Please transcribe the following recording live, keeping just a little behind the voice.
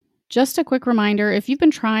Just a quick reminder, if you've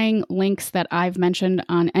been trying links that I've mentioned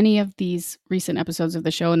on any of these recent episodes of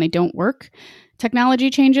the show and they don't work, technology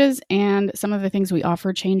changes and some of the things we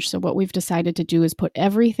offer change. So what we've decided to do is put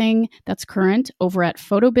everything that's current over at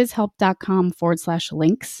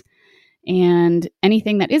photobizhelp.com/links. And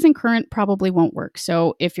anything that isn't current probably won't work.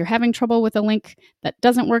 So if you're having trouble with a link that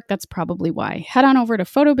doesn't work, that's probably why. Head on over to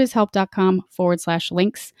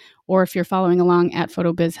photobizhelp.com/links. Or if you're following along at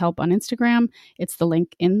photobizhelp on Instagram, it's the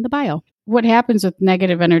link in the bio. What happens with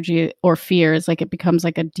negative energy or fear is like it becomes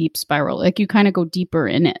like a deep spiral. Like you kind of go deeper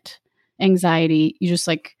in it. Anxiety, you just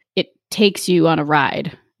like, it takes you on a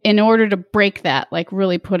ride. In order to break that, like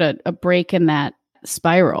really put a break in that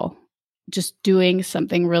spiral, just doing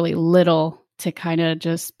something really little to kind of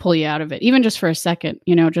just pull you out of it, even just for a second,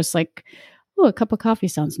 just like, oh, a cup of coffee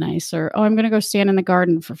sounds nice, or, oh, I'm going to go stand in the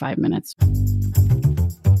garden for 5 minutes.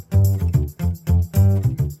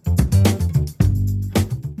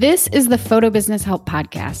 This is the Photo Business Help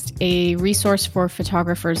Podcast, a resource for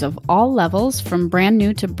photographers of all levels, from brand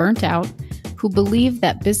new to burnt out, who believe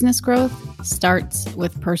that business growth starts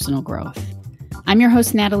with personal growth. I'm your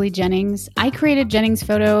host, Natalie Jennings. I created Jennings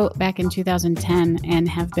Photo back in 2010 and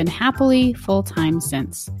have been happily full-time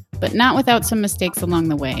since, but not without some mistakes along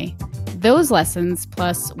the way. Those lessons,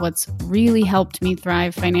 plus what's really helped me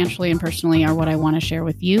thrive financially and personally, are what I want to share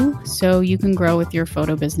with you so you can grow with your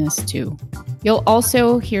photo business too. You'll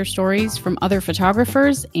also hear stories from other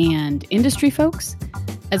photographers and industry folks,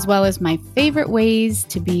 as well as my favorite ways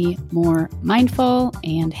to be more mindful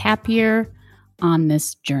and happier on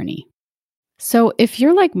this journey. So if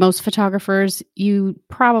you're like most photographers, you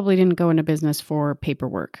probably didn't go into business for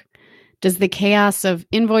paperwork. Does the chaos of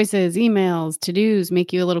invoices, emails, to-dos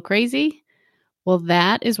make you a little crazy? Well,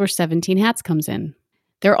 that is where 17 Hats comes in.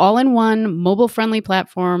 Their all-in-one mobile-friendly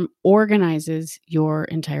platform organizes your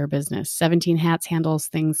entire business. 17 Hats handles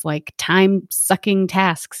things like time-sucking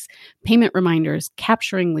tasks, payment reminders,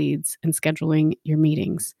 capturing leads, and scheduling your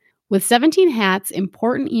meetings. With 17 Hats,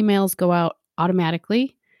 important emails go out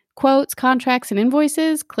automatically. Quotes, contracts, and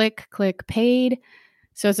invoices, click, paid.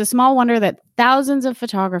 So it's a small wonder that thousands of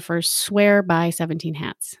photographers swear by 17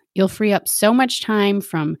 Hats. You'll free up so much time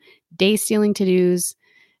from day-stealing to-dos.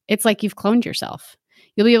 It's like you've cloned yourself.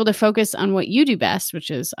 You'll be able to focus on what you do best,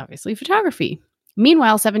 which is obviously photography.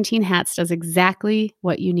 Meanwhile, 17 Hats does exactly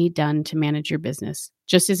what you need done to manage your business,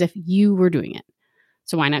 just as if you were doing it.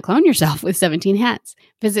 So why not clone yourself with 17 Hats?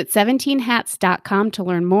 Visit 17hats.com to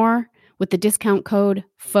learn more with the discount code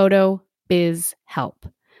PHOTOBIZHELP.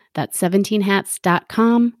 That's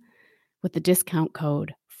 17hats.com with the discount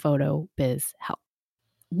code PHOTOBIZHELP.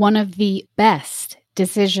 One of the best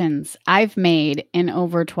decisions I've made in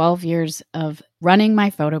over 12 years of running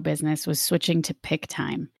my photo business was switching to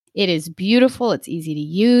PicTime. It is beautiful. It's easy to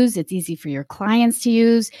use. It's easy for your clients to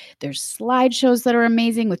use. There's slideshows that are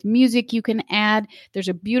amazing with music you can add. There's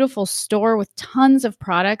a beautiful store with tons of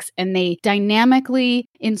products, and they dynamically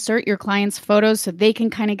insert your clients' photos so they can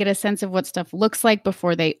kind of get a sense of what stuff looks like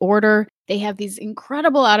before they order. They have these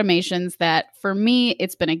incredible automations that, for me,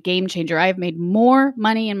 it's been a game changer. I've made more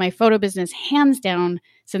money in my photo business, hands down,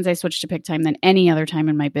 since I switched to PicTime than any other time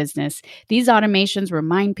in my business. These automations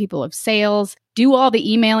remind people of sales, do all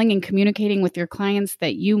the emailing and communicating with your clients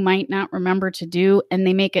that you might not remember to do, and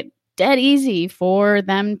they make it dead easy for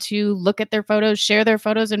them to look at their photos, share their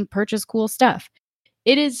photos, and purchase cool stuff.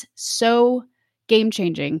 It is so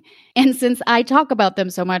game-changing. And since I talk about them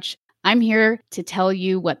so much, I'm here to tell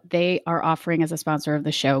you what they are offering as a sponsor of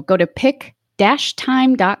the show. Go to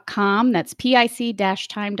pic-time.com, that's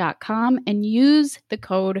pic-time.com, and use the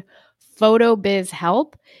code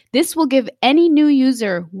PHOTOBIZHELP. This will give any new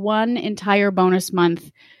user one entire bonus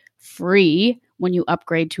month free when you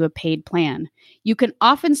upgrade to a paid plan. You can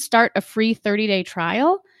often start a free 30-day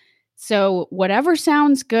trial, so whatever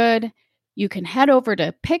sounds good, you can head over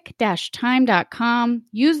to pic-time.com,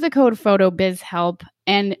 use the code PHOTOBIZHELP,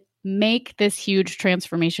 and make this huge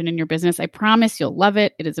transformation in your business. I promise you'll love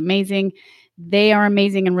it. It is amazing. They are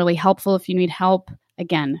amazing and really helpful if you need help.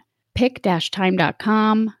 Again,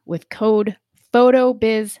 pic-time.com with code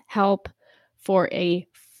PHOTOBIZHELP for a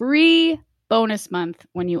free bonus month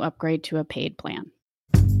when you upgrade to a paid plan.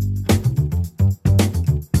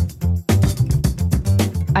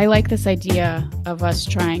 I like this idea of us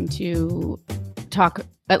trying to talk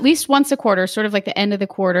at least once a quarter, sort of like the end of the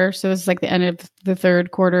quarter. So this is like the end of the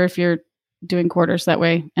third quarter if you're doing quarters that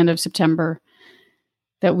way, end of September,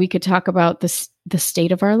 that we could talk about the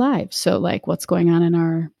state of our lives. So like what's going on in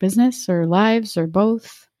our business or lives or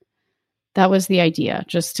both. That was the idea,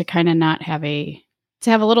 just to kind of not have to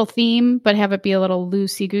have a little theme, but have it be a little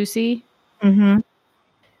loosey-goosey. Mm-hmm.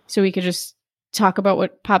 So we could just talk about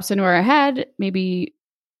what pops into our head, maybe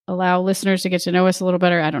allow listeners to get to know us a little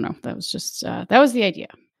better. I don't know. That was just, that was the idea.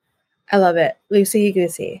 I love it. Loosey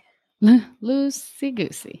goosey. Loosey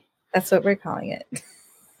goosey. That's what we're calling it.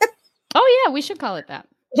 Oh yeah, we should call it that.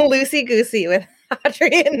 Loosey goosey with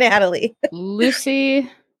Audrey and Natalie. Loosey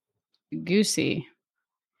goosey.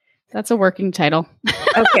 That's a working title.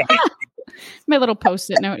 Okay. My little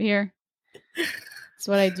post-it note here. That's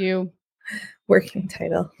what I do. Working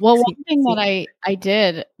title. Well, one thing that I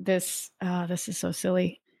did this is so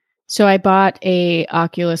silly. So I bought a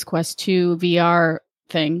Oculus Quest 2 VR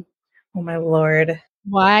thing. Oh my Lord.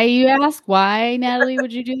 Why, you ask? Why, Natalie,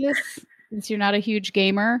 would you do this? Since you're not a huge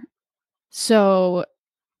gamer. So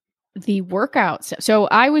the workouts. So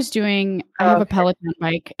I have a Peloton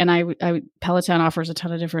bike, and Peloton offers a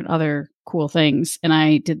ton of different other cool things. And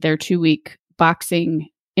I did their 2-week boxing,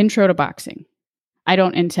 intro to boxing. I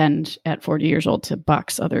don't intend at 40 years old to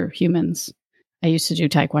box other humans. I used to do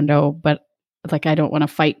Taekwondo, but like, I don't want to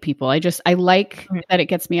fight people. I like that it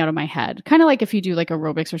gets me out of my head. Kind of like if you do like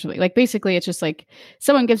aerobics or something. Like basically it's just like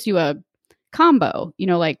someone gives you a combo,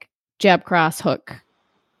 like jab, cross, hook,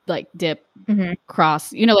 like dip,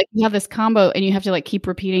 cross, like you have this combo and you have to like keep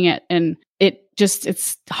repeating it. And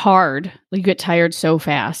it's hard. You get tired so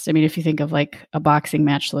fast. I mean, if you think of like a boxing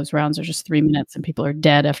match, those rounds are just 3 minutes and people are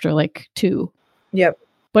dead after like 2. Yep.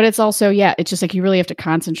 But it's also, it's just like you really have to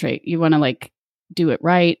concentrate. You want to like do it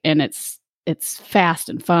right. And it's fast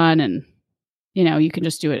and fun. And, you can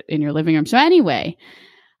just do it in your living room. So anyway,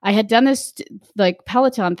 I had done this like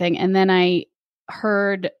Peloton thing. And then I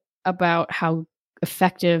heard about how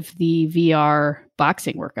effective the VR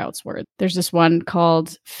boxing workouts were. There's this one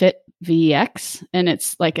called FitVX, and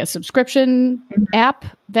it's like a subscription app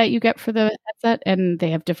that you get for the headset. And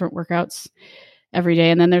they have different workouts every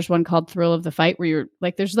day. And then there's one called Thrill of the Fight where you're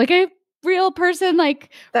like, there's like a real person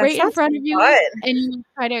like right in front of you. Fun. And you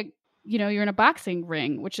try to, you're in a boxing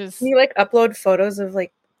ring, which is... Can you like upload photos of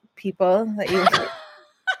like people that you...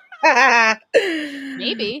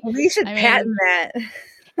 Maybe. We should patent that.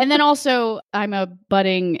 And then also I'm a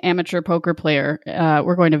budding amateur poker player.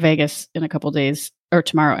 We're going to Vegas in a couple of days, or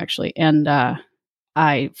tomorrow actually. And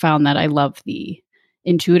I found that I love the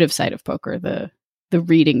intuitive side of poker, the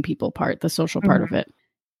reading people part, the social part of it.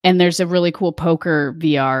 And there's a really cool poker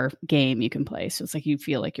VR game you can play. So it's like you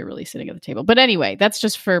feel like you're really sitting at the table. But anyway, that's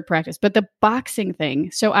just for practice. But the boxing thing.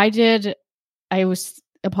 So I was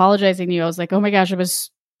apologizing to you. I was like, oh my gosh, I was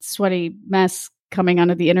sweaty mess coming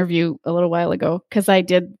onto the interview a little while ago. Cause I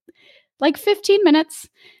did like 15 minutes.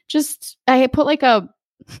 I put like a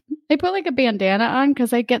bandana on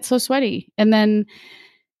cause I get so sweaty. And then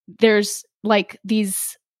there's like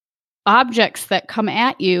these objects that come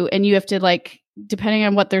at you and you have to like, depending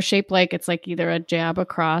on what they're shaped like, it's like either a jab, a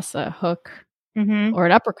cross, a hook, or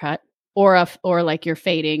an uppercut, or like you're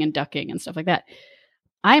fading and ducking and stuff like that.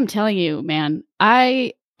 I am telling you, man,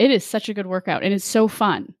 it is such a good workout and it's so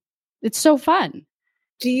fun. It's so fun.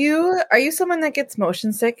 Are you someone that gets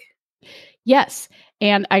motion sick? Yes.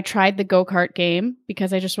 And I tried the go-kart game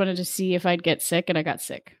because I just wanted to see if I'd get sick, and I got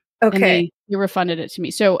sick. Okay. And they refunded it to me.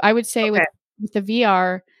 So I would say with the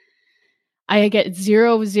VR, I get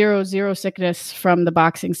 0 sickness from the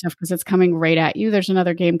boxing stuff because it's coming right at you. There's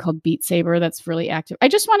another game called Beat Saber that's really active. I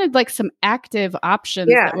just wanted like some active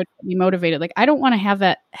options that would be motivated. Like I don't want to have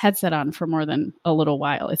that headset on for more than a little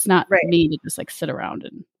while. It's not me to just like sit around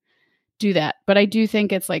and do that. But I do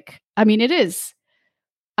think it's like, I mean, it is.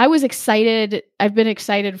 I was excited. I've been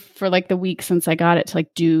excited for like the week since I got it to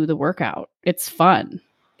like do the workout. It's fun.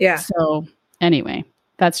 Yeah. So anyway,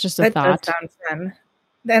 that's just a thought. That sounds fun.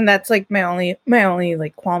 And that's like my only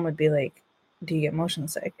like qualm would be like, do you get motion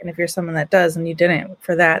sick? And if you're someone that does and you didn't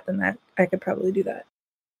for that, then that I could probably do that.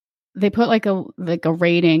 They put like a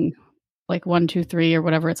rating, like 1, 2, 3 or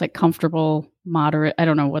whatever. It's like comfortable, moderate. I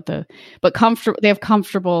don't know but comfortable. They have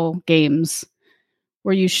comfortable games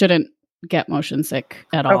where you shouldn't get motion sick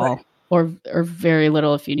at all, or very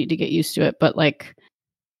little if you need to get used to it. But like,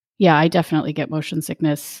 yeah, I definitely get motion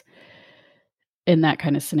sickness in that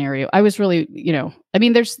kind of scenario. I was really, I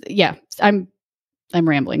mean, I'm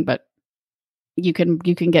rambling, but you can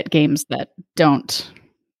get games that don't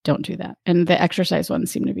do that. And the exercise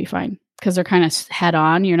ones seem to be fine because they're kind of head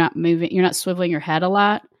on. You're not moving, you're not swiveling your head a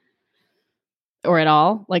lot or at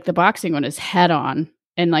all. Like the boxing one is head on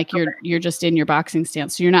and like you're just in your boxing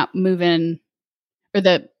stance. So you're not moving, or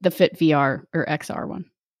the Fit VR or XR one.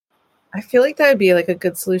 I feel like that would be like a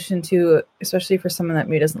good solution too, especially for someone that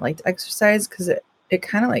maybe doesn't like to exercise, because it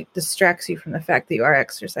kind of like distracts you from the fact that you are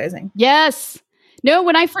exercising. Yes.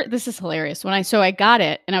 No, this is hilarious. I got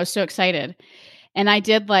it and I was so excited. And I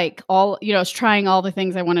did like all, I was trying all the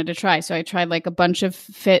things I wanted to try. So I tried like a bunch of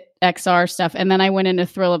Fit XR stuff. And then I went into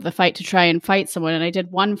Thrill of the Fight to try and fight someone. And I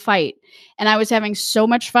did one fight and I was having so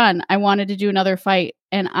much fun. I wanted to do another fight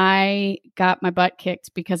and I got my butt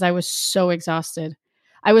kicked because I was so exhausted.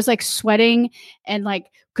 I was like sweating and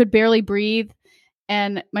like could barely breathe.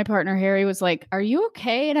 And my partner, Harry, was like, "Are you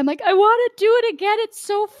okay?" And I'm like, "I want to do it again. It's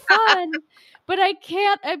so fun, but I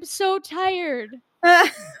can't. I'm so tired."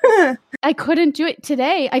 I couldn't do it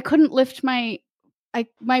today. I couldn't lift my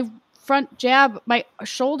front jab, my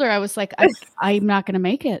shoulder. I was like, I'm not going to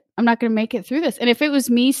make it. I'm not going to make it through this. And if it was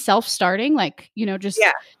me self-starting, like, just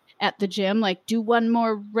at the gym, like do one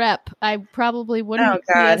more rep, I probably wouldn't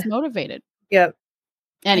be as motivated. Yep.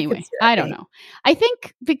 Anyway, I don't know. I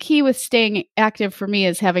think the key with staying active for me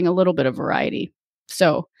is having a little bit of variety.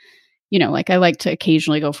 So, like I like to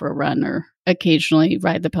occasionally go for a run or occasionally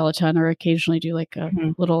ride the Peloton or occasionally do like a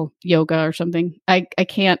little yoga or something. I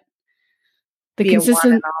can't. The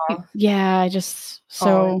consistent. Yeah, I just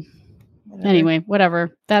so. Anyway,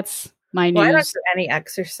 whatever. That's my news. I don't do any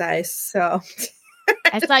exercise, so.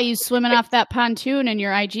 I saw you swimming off that pontoon in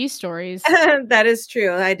your IG stories. That is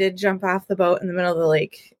true. I did jump off the boat in the middle of the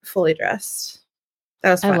lake, fully dressed.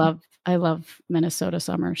 That was fun. I love Minnesota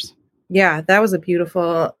summers. Yeah, that was a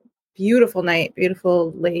beautiful, beautiful night,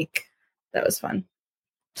 beautiful lake. That was fun.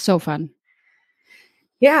 So fun.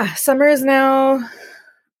 Yeah, summer is now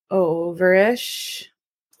over-ish.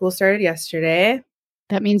 School started yesterday.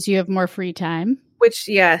 That means you have more free time. Which,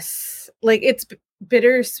 yes, like it's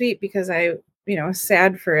bittersweet because I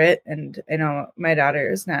sad for it. And I know my daughter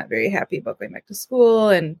is not very happy about going back to school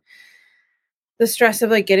and the stress of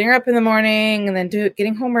like getting her up in the morning and then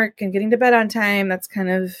getting homework and getting to bed on time. I kind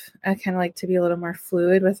of like to be a little more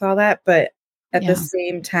fluid with all that. But at the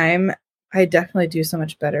same time, I definitely do so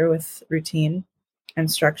much better with routine and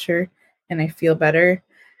structure and I feel better.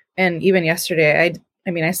 And even yesterday,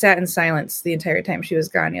 I sat in silence the entire time she was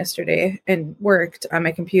gone yesterday and worked on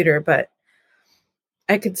my computer, but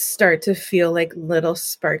I could start to feel like little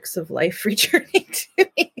sparks of life returning to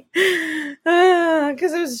me.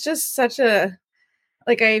 Because it was just such a,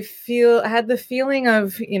 like, I had the feeling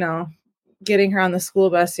of, getting her on the school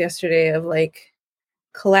bus yesterday of like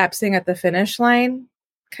collapsing at the finish line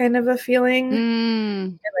kind of a feeling.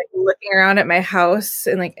 And like looking around at my house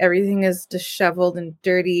and like everything is disheveled and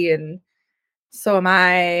dirty and so am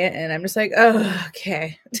I. And I'm just like, oh,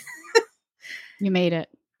 okay. You made it.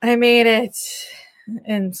 I made it.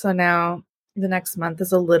 And so now the next month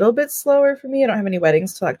is a little bit slower for me. I don't have any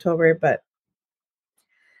weddings till October, but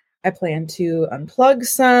I plan to unplug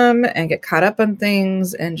some and get caught up on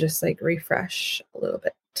things and just like refresh a little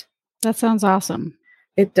bit. That sounds awesome.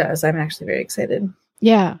 It does. I'm actually very excited.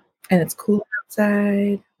 Yeah. And it's cool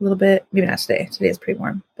outside a little bit. Maybe not today. Today is pretty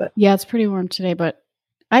warm, but yeah, it's pretty warm today, but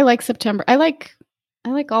I like September. I like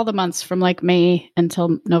all the months from like May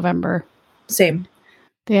until November. Same.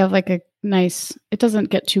 They have like a nice, it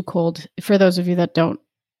doesn't get too cold. For those of you that don't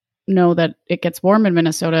know that it gets warm in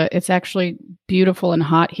Minnesota, it's actually beautiful and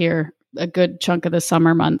hot here a good chunk of the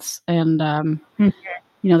summer months. And,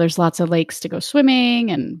 there's lots of lakes to go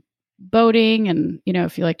swimming and boating. And,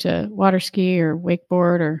 if you like to water ski or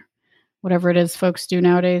wakeboard or whatever it is folks do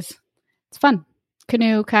nowadays, it's fun.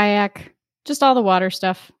 Canoe, kayak, just all the water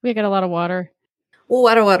stuff. We get a lot of water.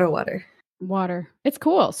 Water. It's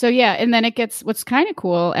cool. So yeah. And then it gets, what's kind of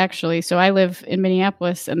cool actually. So I live in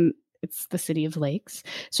Minneapolis and it's the city of lakes.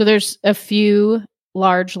 So there's a few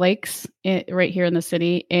large lakes right here in the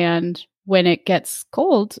city. And when it gets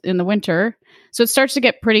cold in the winter, so it starts to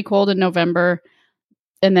get pretty cold in November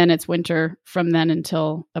and then it's winter from then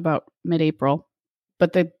until about mid-April.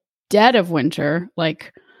 But the dead of winter,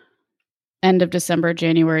 like end of December,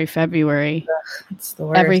 January, February, it's the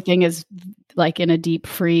worst. Everything is like in a deep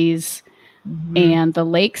freeze. And the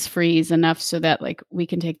lakes freeze enough so that like we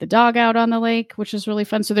can take the dog out on the lake, which is really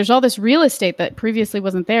fun. So there's all this real estate that previously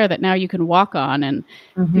wasn't there that now you can walk on and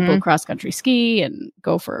people cross country ski and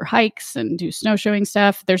go for hikes and do snowshoeing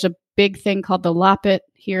stuff. There's a big thing called the Loppet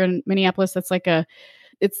here in Minneapolis. That's like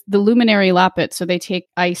it's the Luminary Loppet. So they take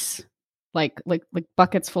ice, like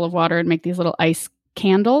buckets full of water and make these little ice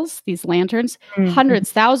candles, these lanterns,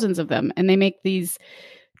 hundreds, thousands of them. And they make these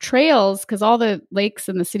trails because all the lakes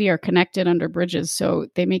in the city are connected under bridges. So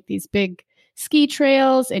they make these big ski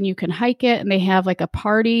trails and you can hike it. And they have like a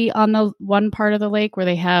party on the one part of the lake where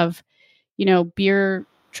they have, beer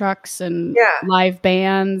trucks and live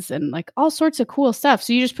bands and like all sorts of cool stuff.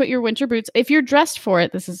 So you just put your winter boots. If you're dressed for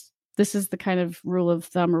it, this is the kind of rule of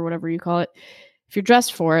thumb or whatever you call it. If you're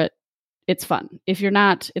dressed for it, it's fun. If you're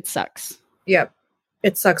not, it sucks. Yep.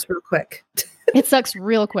 It sucks real quick. It sucks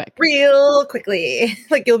real quick. Real quickly.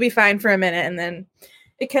 Like you'll be fine for a minute and then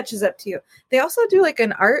it catches up to you. They also do like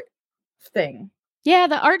an art thing. Yeah,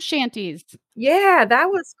 the art shanties. Yeah, that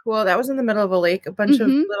was cool. That was in the middle of a lake, a bunch of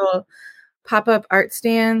little pop-up art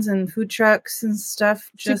stands and food trucks and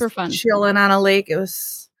stuff. Just super fun. Chilling on a lake. It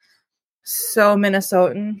was so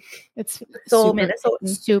Minnesotan. It's so super, Minnesotan.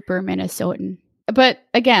 Super Minnesotan. But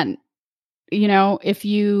again, you know, if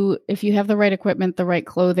you have the right equipment, the right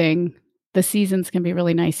clothing, the seasons can be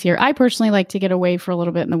really nice here. I personally like to get away for a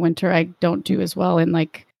little bit in the winter. I don't do as well in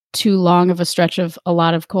like too long of a stretch of a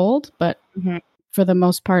lot of cold, but for the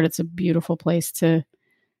most part, it's a beautiful place to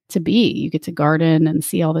be. You get to garden and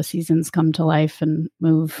see all the seasons come to life and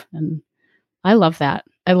move. And I love that.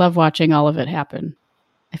 I love watching all of it happen.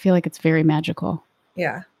 I feel like it's very magical.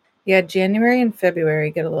 Yeah. Yeah. January and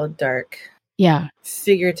February get a little dark. Yeah.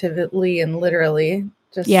 Figuratively and literally.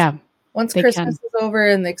 Just once Christmas is over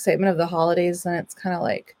and the excitement of the holidays, then it's kind of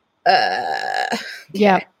like, okay.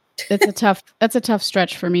 Yeah. That's a tough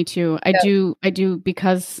stretch for me too. I do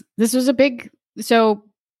because this was a big, so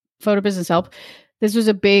Photo Business Help, this was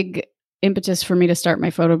a big impetus for me to start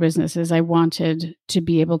my photo business. Is I wanted to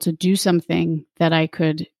be able to do something that I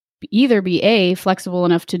could either be A, flexible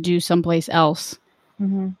enough to do someplace else,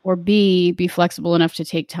 or B, be flexible enough to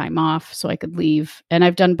take time off so I could leave. And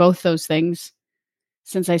I've done both those things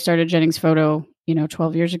since I started Jennings Photo,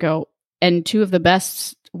 12 years ago. And two of the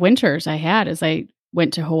best winters I had is I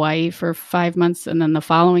went to Hawaii for 5 months. And then the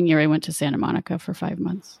following year I went to Santa Monica for 5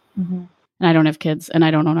 months. And I don't have kids and I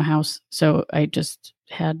don't own a house. So I just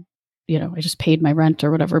had, I just paid my rent or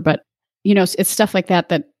whatever. But, it's stuff like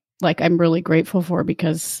that like I'm really grateful for,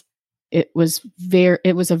 because it was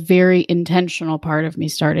a very intentional part of me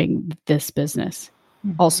starting this business.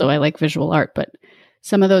 Also, I like visual art, but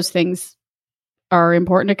some of those things are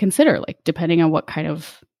important to consider, like depending on what kind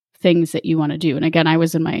of things that you want to do. And again, I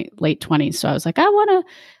was in my late 20s. So I was like, I want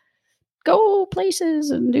to go places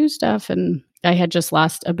and do stuff. And I had just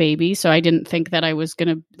lost a baby. So I didn't think that I was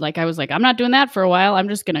going to, I was like, I'm not doing that for a while. I'm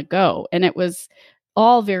just going to go. And it was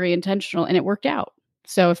all very intentional and it worked out.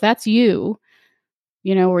 So if that's you,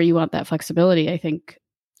 where you want that flexibility, I think,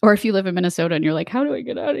 or if you live in Minnesota and you're like, how do I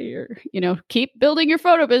get out of here? Keep building your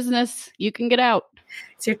photo business. You can get out.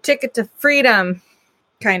 It's your ticket to freedom,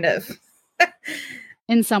 kind of.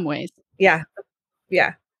 In some ways. Yeah.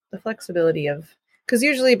 Yeah. The flexibility of, because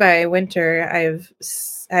usually by winter, I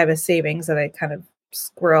have a savings that I kind of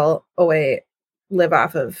squirrel away, live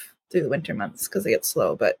off of through the winter months because they get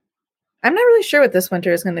slow. But I'm not really sure what this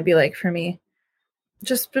winter is going to be like for me.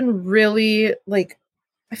 Just been really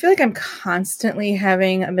I feel like I'm constantly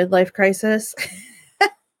having a midlife crisis.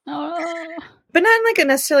 Oh. But not in like a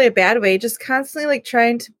necessarily a bad way, just constantly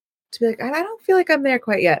trying to be like, I don't feel like I'm there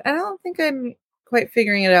quite yet. I don't think I'm quite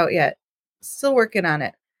figuring it out yet. Still working on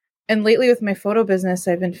it. And lately with my photo business,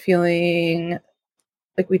 I've been feeling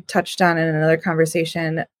like we touched on in another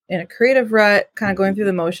conversation, in a creative rut, kind of going through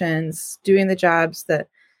the motions, doing the jobs to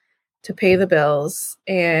pay the bills.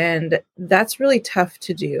 And that's really tough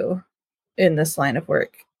to do in this line of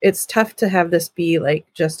work. It's tough to have this be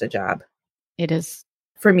just a job. It is.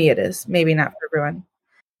 For me, it is. Maybe not for everyone.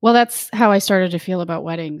 Well, that's how I started to feel about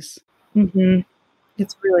weddings.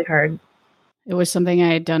 It's really hard. It was something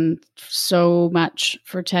I had done so much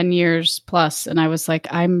for 10 years plus. And I was like,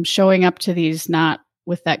 I'm showing up to these not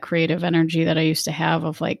with that creative energy that I used to have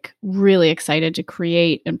of really excited to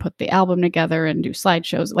create and put the album together and do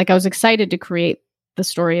slideshows. I was excited to create the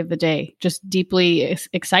story of the day, just deeply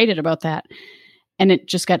excited about that. And it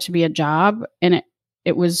just got to be a job. And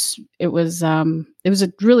it was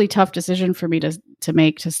a really tough decision for me to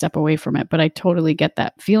make, to step away from it. But I totally get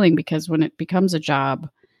that feeling, because when it becomes a job,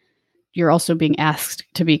 you're also being asked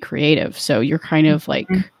to be creative. So you're kind of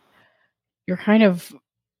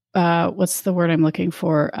what's the word I'm looking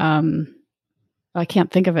for? I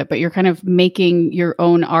can't think of it, but you're kind of making your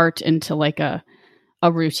own art into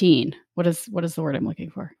a routine. What is the word I'm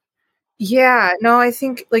looking for? Yeah, no, I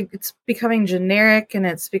think it's becoming generic and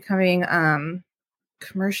it's becoming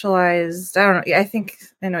commercialized. I don't know. Yeah, I think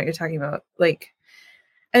I know what you're talking about.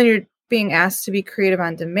 And you're being asked to be creative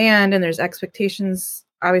on demand, and there's expectations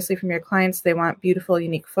obviously from your clients. They want beautiful,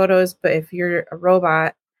 unique photos, but if you're a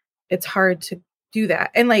robot, it's hard to do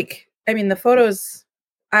that. And the photos,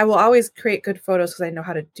 I will always create good photos because I know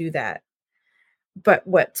how to do that. But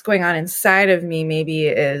what's going on inside of me maybe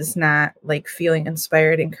is not feeling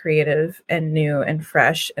inspired and creative and new and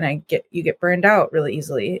fresh. And you get burned out really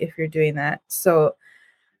easily if you're doing that. So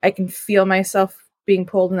I can feel myself being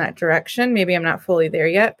pulled in that direction. Maybe I'm not fully there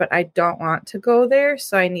yet, but I don't want to go there.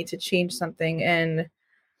 So I need to change something. And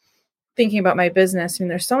thinking about my business, I mean,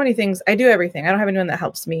 there's so many things. I do everything. I don't have anyone that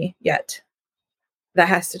helps me yet. That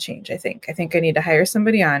has to change, I think. I think I need to hire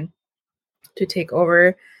somebody on to take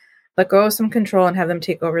over, let go of some control and have them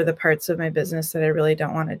take over the parts of my business that I really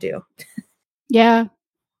don't want to do. Yeah.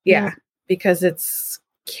 Yeah. Because it's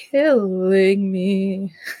killing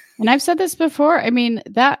me. And I've said this before. I mean,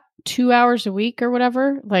 that 2 hours a week or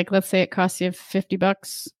whatever, like let's say it costs you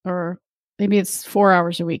 $50 or maybe it's 4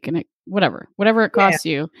 hours a week and whatever it costs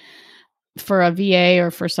you for a VA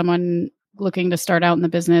or for someone looking to start out in the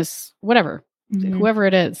business, whatever, whoever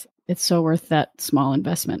it is, it's so worth that small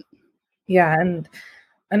investment. Yeah. And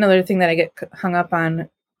another thing that I get hung up on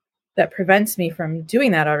that prevents me from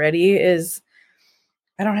doing that already is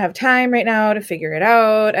I don't have time right now to figure it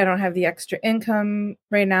out. I don't have the extra income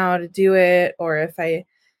right now to do it. Or if I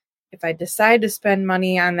decide to spend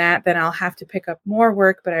money on that, then I'll have to pick up more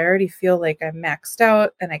work, but I already feel like I'm maxed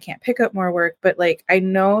out and I can't pick up more work. But like, I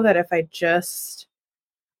know that if I just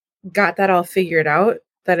got that all figured out,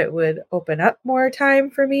 that it would open up more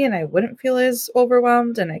time for me and I wouldn't feel as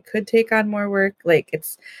overwhelmed and I could take on more work. Like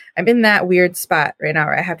I'm in that weird spot right now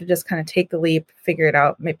where I have to just kind of take the leap, figure it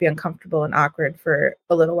out, might be uncomfortable and awkward for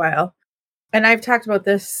a little while. And I've talked about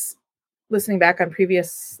this listening back on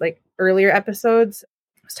previous, like earlier episodes.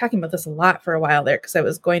 I was talking about this a lot for a while there because I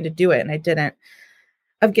was going to do it and I didn't,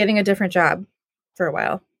 of getting a different job for a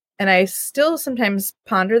while. And I still sometimes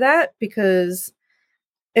ponder that because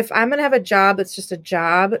if I'm going to have a job that's just a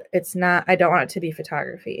job, I don't want it to be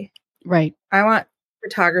photography. Right. I want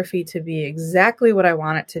photography to be exactly what I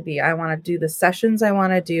want it to be. I want to do the sessions I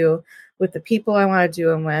want to do with the people I want to do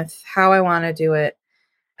them with, how I want to do it.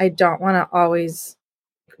 I don't want to always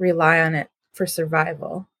rely on it for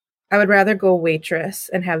survival. I would rather go waitress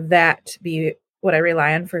and have that be what I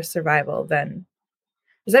rely on for survival than.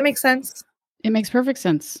 Does that make sense? It makes perfect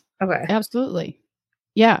sense. Okay. Absolutely.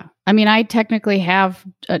 Yeah. I mean, I technically have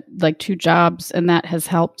like 2 jobs and that has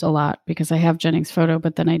helped a lot because I have Jennings Photo,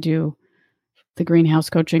 but then I do the greenhouse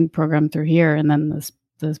coaching program through here and then this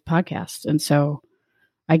podcast. And so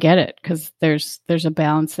I get it because there's a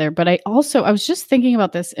balance there. But I was just thinking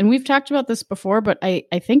about this and we've talked about this before, but I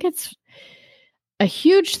think it's a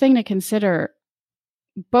huge thing to consider.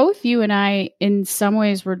 Both you and I, in some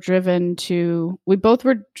ways, we both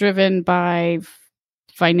were driven by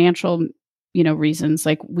financial reasons,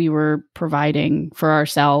 like we were providing for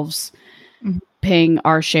ourselves, paying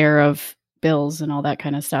our share of bills and all that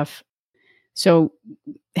kind of stuff. So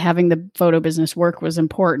having the photo business work was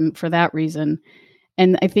important for that reason.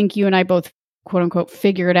 And I think you and I both, quote unquote,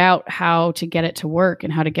 figured out how to get it to work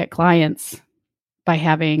and how to get clients by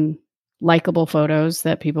having likable photos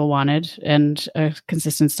that people wanted and a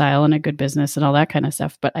consistent style and a good business and all that kind of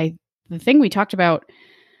stuff. But the thing we talked about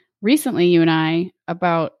recently, you and I,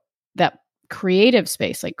 about that creative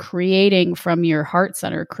space, like creating from your heart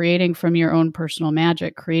center, creating from your own personal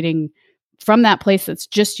magic, creating from that place that's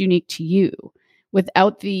just unique to you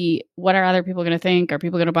without the, what are other people going to think? Are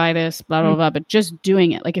people going to buy this? Blah, blah, blah. But just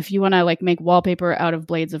doing it. Like if you want to like make wallpaper out of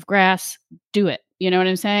blades of grass, do it. You know what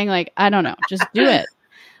I'm saying? Like, I don't know, just do it.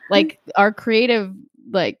 Like our creative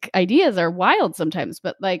like ideas are wild sometimes,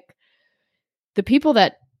 but like the people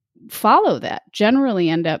that follow that generally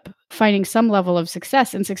end up finding some level of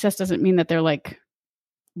success. And success doesn't mean that they're like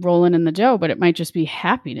rolling in the dough, but it might just be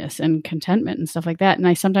happiness and contentment and stuff like that. And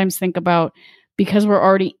I sometimes think about, because we're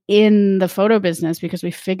already in the photo business, because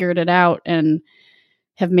we figured it out and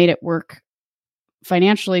have made it work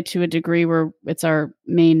financially to a degree where it's our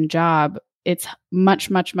main job, it's much,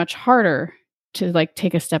 much, much harder to like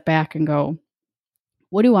take a step back and go,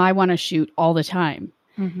 what do I want to shoot all the time?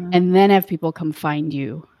 And then have people come find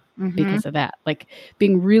you because of that, like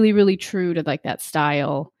being really, really true to like that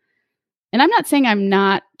style. And I'm not saying I'm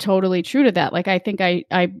not totally true to that. Like, I think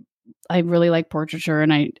I really like portraiture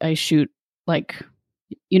and I shoot like,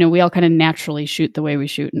 we all kind of naturally shoot the way we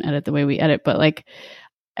shoot and edit the way we edit. But like,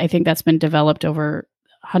 I think that's been developed over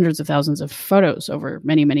hundreds of thousands of photos over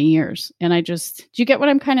many, many years. And do you get what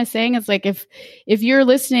I'm kind of saying? It's like, if you're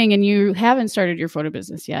listening and you haven't started your photo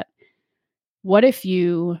business yet, what if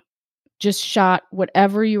you just shot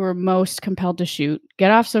whatever you were most compelled to shoot,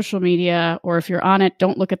 get off social media, or if you're on it,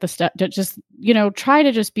 don't look at the stuff, just, try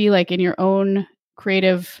to just be like in your own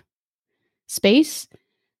creative space,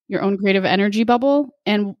 your own creative energy bubble.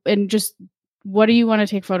 And just, what do you want to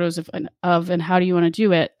take photos of and how do you want to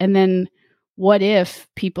do it? And then what if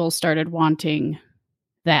people started wanting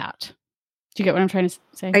that? Do you get what I'm trying to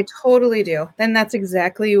say? I totally do. And that's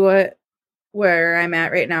exactly where I'm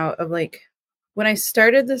at right now, of like, when I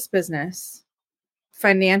started this business,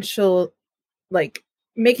 financial, like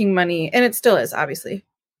making money, and it still is, obviously,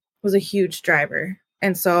 was a huge driver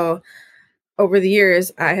And so over the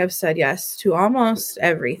years, I have said yes to almost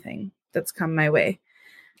everything that's come my way.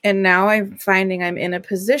 And now I'm finding I'm in a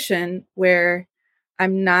position where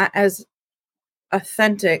I'm not as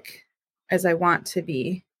authentic as I want to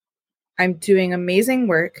be. I'm doing amazing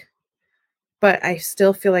work, but I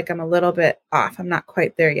still feel like I'm a little bit off. I'm not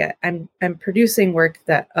quite there yet. I'm producing work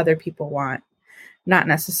that other people want, not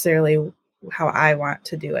necessarily how I want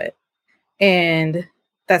to do it. And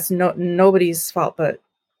that's nobody's fault, but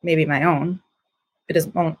maybe my own. It is,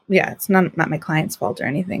 it's not my client's fault or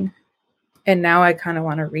anything. And now I kind of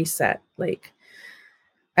want to reset. Like,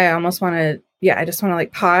 I almost want to, I just want to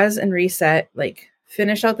like pause and reset, like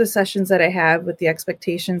finish out the sessions that I have with the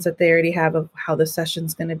expectations that they already have of how the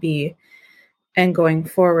session's going to be. And going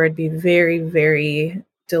forward, be very, very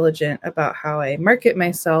diligent about how I market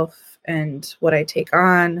myself and what I take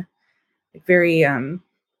on. Very, I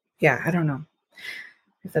don't know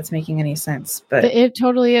if that's making any sense, but it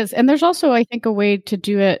totally is. And there's also, I think, a way to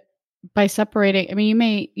do it by separating. I mean, you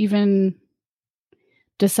may even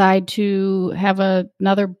decide to have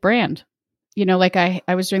another brand. You know, like I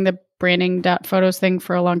was doing the branding.photos thing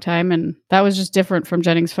for a long time, and that was just different from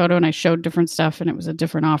Jennings Photo, and I showed different stuff, and it was a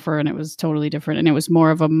different offer, and it was totally different, and it was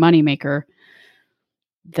more of a moneymaker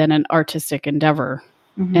than an artistic endeavor.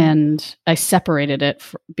 Mm-hmm. And I separated it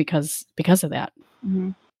because of that.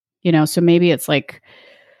 Mm-hmm. You know, so maybe it's like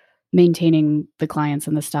maintaining the clients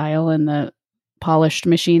and the style and the polished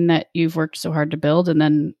machine that you've worked so hard to build, and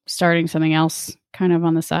then starting something else kind of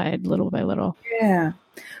on the side little by little. Yeah.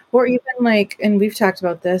 Or even like, and we've talked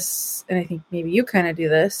about this, and I think maybe you kind of do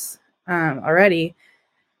this already,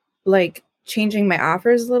 like changing my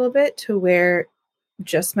offers a little bit to where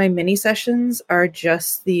just my mini sessions are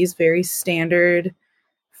just these very standard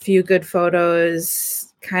few good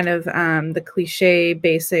photos, kind of the cliche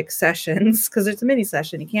basic sessions, because it's a mini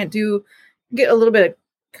session. You can't get a little bit of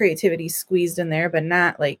creativity squeezed in there, but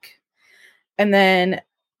not like, and then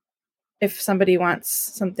if somebody wants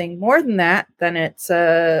something more than that, then it's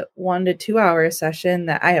a 1 to 2 hour session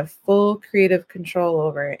that I have full creative control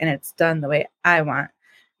over, and it's done the way I want.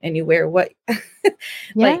 And you wear what,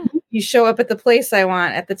 like you show up at the place I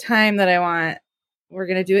want at the time that I want. We're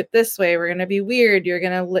going to do it this way. We're going to be weird. You're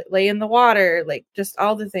going to lay in the water, like just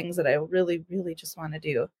all the things that I really, really just want to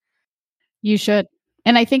do. You should.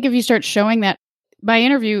 And I think if you start showing that, my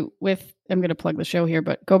interview with, I'm going to plug the show here,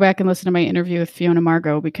 but go back and listen to my interview with Fiona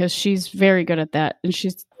Margot, because she's very good at that. And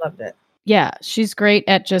she's loved it. Yeah. She's great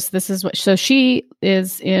at just, so she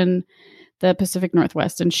is in the Pacific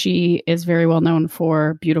Northwest, and she is very well known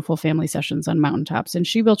for beautiful family sessions on mountaintops. And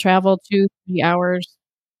she will travel 2-3 hours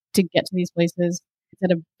to get to these places. It's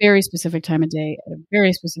at a very specific time of day, at a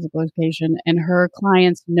very specific location. And her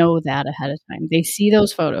clients know that ahead of time. They see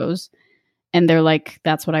those photos and they're like,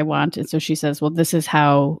 that's what I want. And so she says, well, this is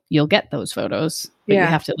how you'll get those photos. But you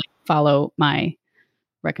have to like follow my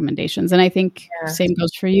recommendations. And I think same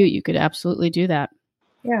goes for you. You could absolutely do that.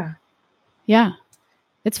 Yeah. Yeah.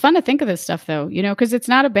 It's fun to think of this stuff though, you know, because it's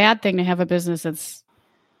not a bad thing to have a business that's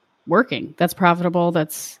working, that's profitable,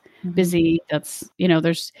 that's busy, that's, you know,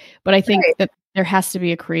 but I think that there has to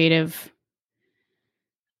be a creative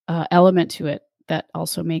element to it that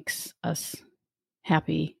also makes us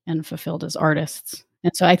happy and fulfilled as artists.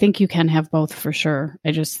 And so I think you can have both for sure.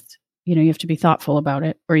 I just, you know, you have to be thoughtful about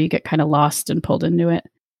it, or you get kind of lost and pulled into it.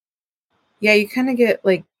 Yeah, you kind of get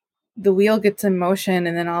like the wheel gets in motion,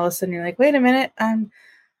 and then all of a sudden you're like, wait a minute, I'm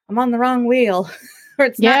on the wrong wheel, or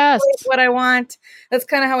it's not quite what I want. That's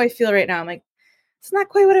kind of how I feel right now. I'm like, it's not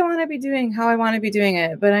quite what I want to be doing, how I want to be doing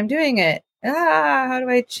it, but I'm doing it. How do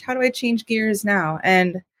I change gears now?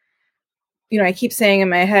 And you know, I keep saying in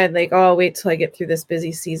my head, like, oh, I'll wait till I get through this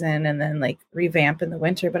busy season and then like revamp in the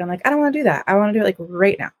winter. But I'm like, I don't want to do that. I want to do it like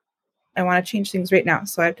right now. I want to change things right now.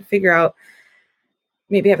 So I have to figure out,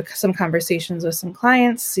 maybe have some conversations with some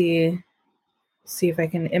clients, see if I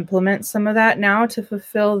can implement some of that now to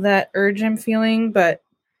fulfill that urge I'm feeling. But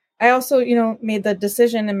I also, you know, made the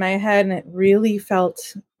decision in my head, and it really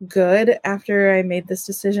felt good after I made this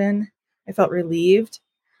decision. I felt relieved,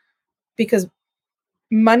 because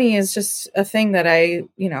money is just a thing that I,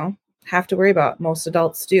 you know, have to worry about. Most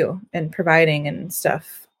adults do, and providing and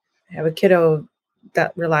stuff. I have a kiddo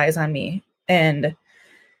that relies on me, and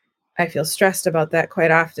I feel stressed about that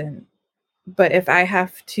quite often. But if I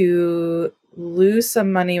have to lose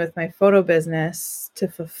some money with my photo business to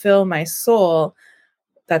fulfill my soul,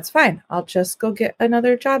 that's fine. I'll just go get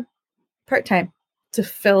another job part-time to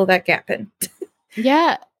fill that gap in.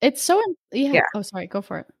 Yeah. It's so, yeah. Oh, sorry. Go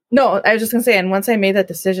for it. No, I was just going to say, and once I made that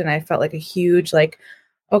decision, I felt like a huge, like,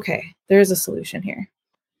 okay, there's a solution here.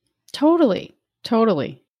 Totally.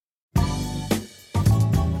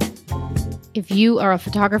 If you are a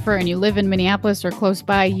photographer and you live in Minneapolis or close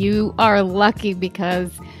by, you are lucky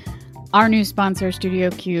because our new sponsor, Studio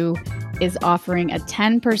Q, is offering a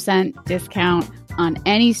 10% discount on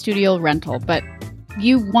any studio rental. But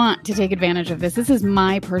you want to take advantage of this. This is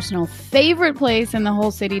my personal favorite place in the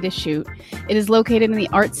whole city to shoot. It is located in the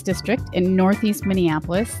Arts District in Northeast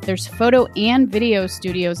Minneapolis. There's photo and video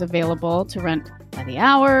studios available to rent by the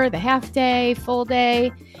hour, the half day, full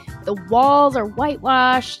day. The walls are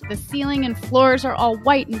whitewashed. The ceiling and floors are all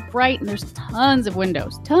white and bright, and there's tons of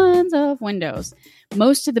windows.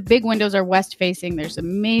 Most of the big windows are west facing. There's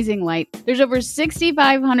amazing light. There's over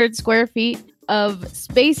 6,500 square feet of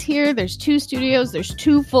space here. There's 2 studios. There's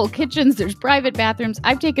 2 full kitchens. There's private bathrooms.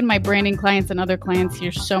 I've taken my branding clients and other clients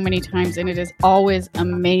here so many times, and it is always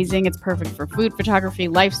amazing. It's perfect for food photography,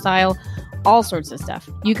 lifestyle, all sorts of stuff.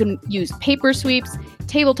 You can use paper sweeps,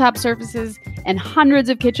 tabletop surfaces, and hundreds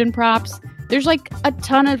of kitchen props. There's like a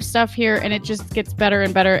ton of stuff here, and it just gets better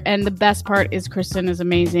and better. And the best part is Kristen is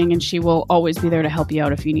amazing, and she will always be there to help you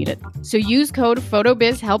out if you need it. So use code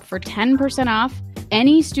PHOTOBIZHELP for 10% off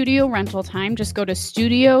any studio rental time. Just go to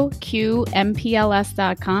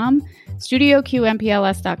StudioQMPLS.com.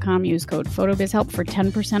 StudioQMPLS.com. Use code PHOTOBIZHELP for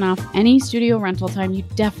 10% off any studio rental time. You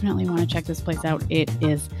definitely want to check this place out. It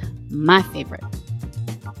is my favorite.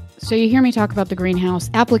 So you hear me talk about the greenhouse.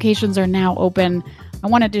 Applications are now open. I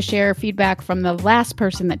wanted to share feedback from the last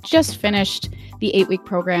person that just finished the 8-week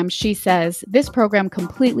program. She says, this program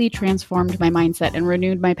completely transformed my mindset and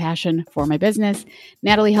renewed my passion for my business.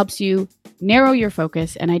 Natalie helps you narrow your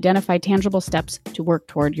focus and identify tangible steps to work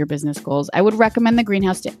toward your business goals. I would recommend the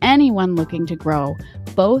greenhouse to anyone looking to grow,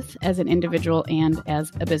 both as an individual and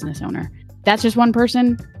as a business owner. That's just one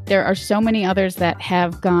person. There are so many others that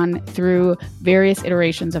have gone through various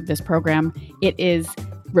iterations of this program. It is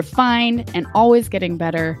refined and always getting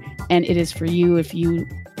better, and it is for you if you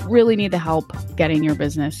really need the help getting your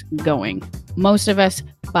business going. Most of us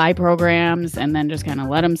buy programs and then just kind of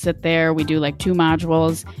let them sit there. We do like 2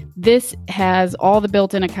 modules. This has all the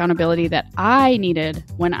built-in accountability that I needed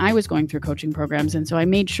when I was going through coaching programs, and so I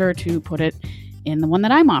made sure to put it in the one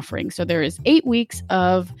that I'm offering. So there is 8 weeks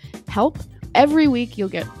of help. Every week you'll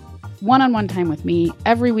get one-on-one time with me.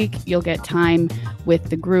 Every week you'll get time with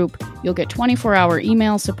the group. You'll get 24-hour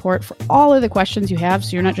email support for all of the questions you have.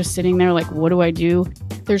 So you're not just sitting there like, what do I do?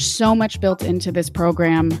 There's so much built into this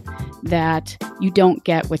program that you don't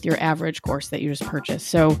get with your average course that you just purchased.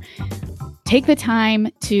 So take the time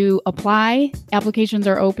to apply. Applications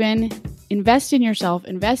are open. Invest in yourself,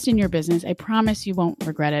 invest in your business. I promise you won't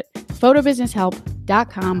regret it.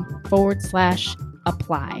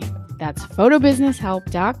 photobusinesshelp.com/apply. That's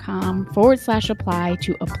photobusinesshelp.com/apply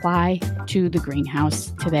to apply to the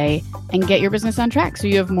greenhouse today and get your business on track so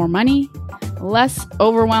you have more money, less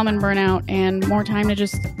overwhelm and burnout, and more time to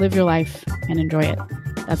just live your life and enjoy it.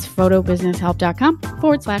 That's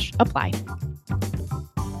photobusinesshelp.com/apply.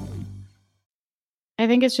 I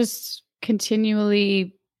think it's just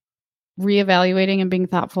continually reevaluating and being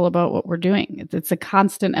thoughtful about what we're doing. It's a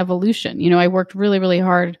constant evolution. You know, I worked really, really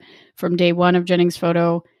hard from day 1 of Jennings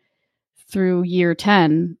Photo through year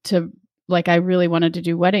 10 to like, I really wanted to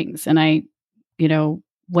do weddings. And I,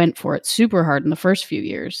 went for it super hard in the first few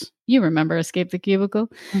years. You remember Escape the Cubicle?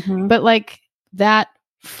 Mm-hmm. But like that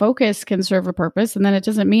focus can serve a purpose. And then it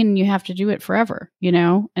doesn't mean you have to do it forever,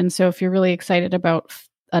 And so if you're really excited about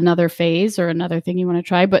another phase or another thing you want to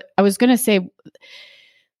try, but I was going to say,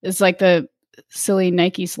 it's like the silly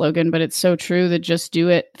Nike slogan, but it's so true, the just do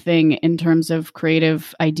it thing in terms of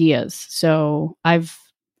creative ideas. So I've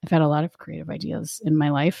had a lot of creative ideas in my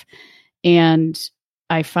life, and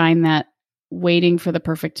I find that waiting for the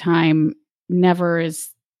perfect time never is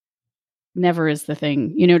the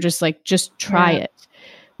thing, just try it.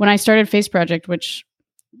 When I started Face Project, which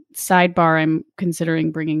sidebar, I'm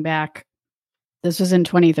considering bringing back, this was in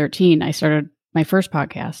 2013. I started my first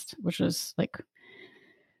podcast, which was like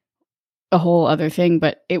a whole other thing,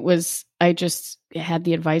 but I just had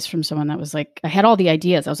the advice from someone that was like, I had all the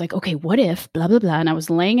ideas. I was like, okay, what if blah, blah, blah. And I was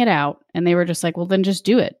laying it out and they were just like, well, then just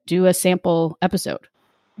do it. Do a sample episode.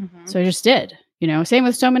 Mm-hmm. So I just did, same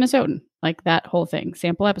with So Minnesotan, like that whole thing,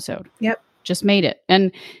 sample episode. Yep. Just made it.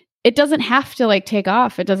 And it doesn't have to like take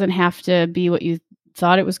off. It doesn't have to be what you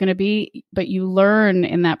thought it was going to be, but you learn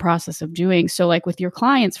in that process of doing. So like with your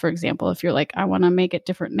clients, for example, if you're like, I want to make it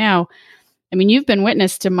different now, I mean, you've been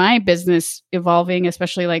witness to my business evolving,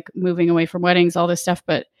 especially like moving away from weddings, all this stuff.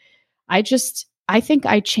 But I think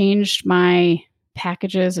I changed my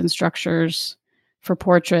packages and structures for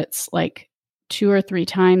portraits like 2 or 3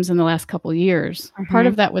 times in the last couple of years. Mm-hmm. Part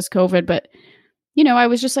of that was COVID, but I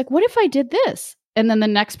was just like, what if I did this? And then the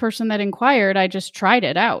next person that inquired, I just tried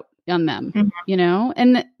it out. on them, Mhm.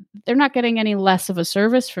 and they're not getting any less of a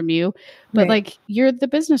service from you, but Right. like you're the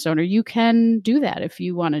business owner. You can do that if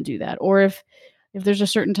you want to do that. Or if there's a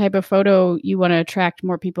certain type of photo you want to attract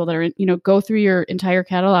more people that are go through your entire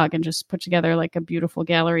catalog and just put together like a beautiful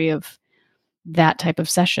gallery of that type of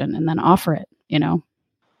session and then offer it,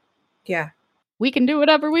 Yeah. we can do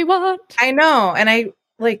whatever we want. I know. And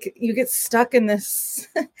you get stuck in this,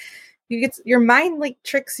 your mind like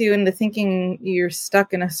tricks you into thinking you're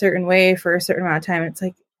stuck in a certain way for a certain amount of time. It's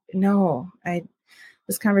like, no,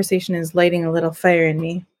 this conversation is lighting a little fire in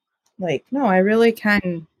me. Like, no, I really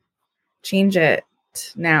can change it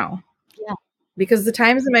now. Yeah. Because the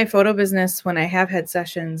times in my photo business when I have had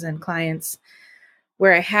sessions and clients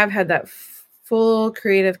where I have had that full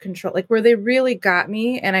creative control, like where they really got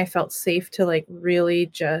me and I felt safe to like really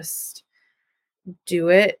just do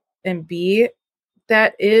it and be,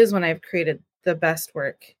 that is when I've created the best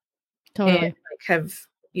work. Totally. And like have,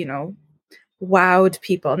 wowed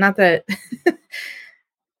people. Not that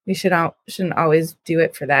you shouldn't always do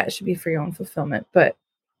it for that. It should be for your own fulfillment. But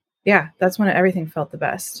yeah, that's when everything felt the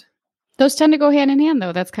best. Those tend to go hand in hand,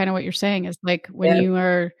 though. That's kind of what you're saying, is like when Yeah. you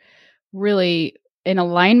are really in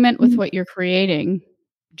alignment with Mhm. what you're creating,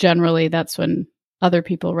 generally that's when other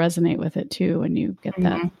people resonate with it too. And you get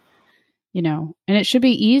that, and it should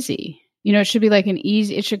be easy. It should be like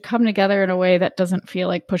it should come together in a way that doesn't feel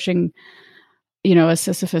like pushing, a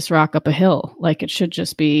Sisyphus rock up a hill. Like it should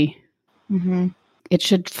just be, it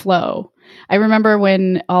should flow. I remember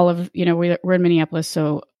when all of, we're in Minneapolis,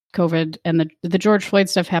 so COVID and the George Floyd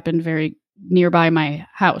stuff happened very nearby my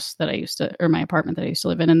house or my apartment that I used to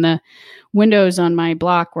live in. And the windows on my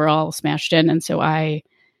block were all smashed in. And so I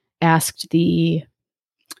asked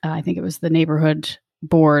I think it was the neighborhood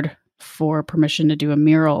board for permission to do a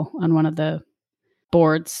mural on one of the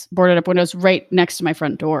boarded up windows right next to my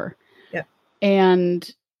front door. Yeah. And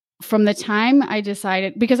from the time I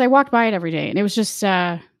decided, because I walked by it every day, and it was just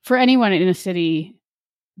for anyone in a city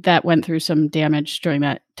that went through some damage during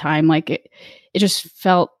that time, like it just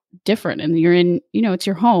felt different. And you're in, it's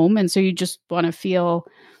your home. And so you just want to feel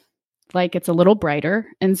like it's a little brighter.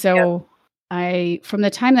 And so from the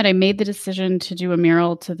time that I made the decision to do a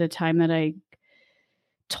mural to the time that I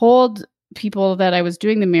told people that I was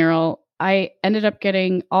doing the mural, I ended up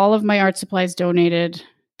getting all of my art supplies donated,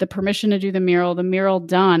 the permission to do the mural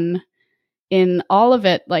done in all of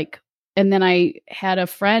it. And then I had a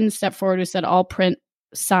friend step forward who said, I'll print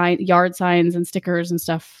yard signs and stickers and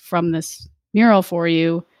stuff from this mural for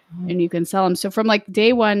you, and you can sell them. So from like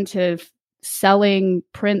day one to selling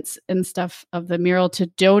prints and stuff of the mural to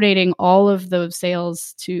donating all of those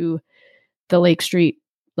sales to the Lake Street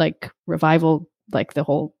revival, the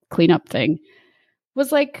whole cleanup thing,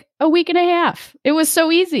 was like a week and a half. It was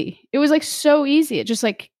so easy. It was so easy. It just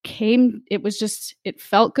came. It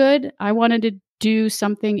felt good. I wanted to do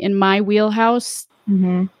something in my wheelhouse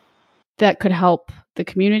that could help the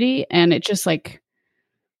community. And it just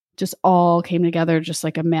all came together, just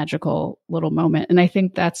like a magical little moment. And I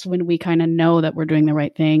think that's when we kind of know that we're doing the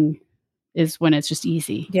right thing, is when it's just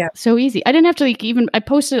easy. Yeah. So easy. I didn't have to I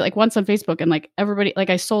posted it once on Facebook, and everybody,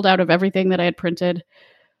 I sold out of everything that I had printed.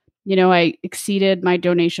 I exceeded my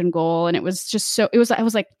donation goal, and it was just I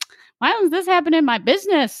was like, why does this happen in my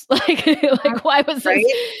business? Why was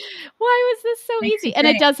this so easy? And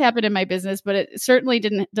it does happen in my business, but it certainly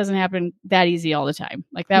doesn't happen that easy all the time.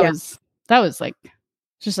 That was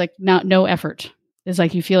just no effort. It's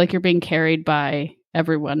you feel like you're being carried by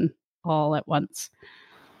everyone all at once.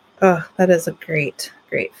 Oh, that is a great,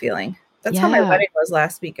 great feeling. That's how my wedding was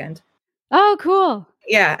last weekend. Oh, cool.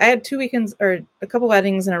 Yeah. I had 2 weekends or a couple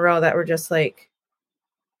weddings in a row that were just that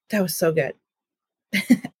was so good.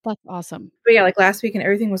 That's awesome. But yeah, last weekend,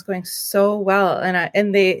 everything was going so well.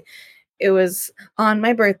 It was on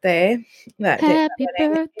my birthday. Happy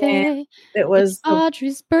birthday. It was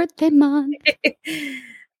Audrey's birthday month.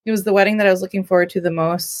 It was the wedding that I was looking forward to the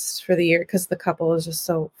most for the year, because the couple was just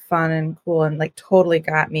so fun and cool and totally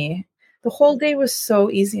got me. The whole day was so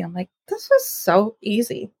easy. I'm like, this was so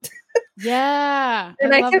easy. Yeah.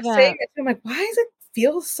 And I kept saying it to him, why does it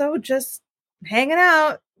feel so just hanging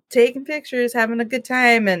out, taking pictures, having a good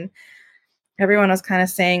time? And everyone was kind of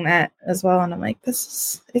saying that as well. And I'm like,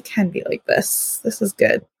 it can be like this. This is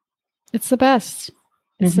good. It's the best.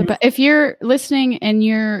 It's the best. If you're listening and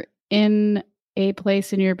you're in a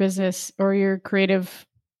place in your business or your creative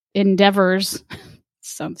endeavors,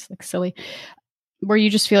 sounds silly, where you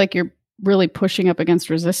just feel like you're really pushing up against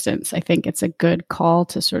resistance, I think it's a good call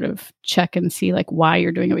to sort of check and see why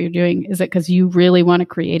you're doing what you're doing. Is it because you really want to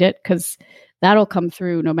create it? Because that'll come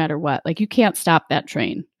through no matter what. You can't stop that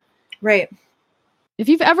train. Right. If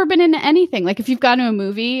you've ever been into anything, like if you've gone to a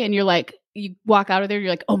movie and you're like, you walk out of there, you're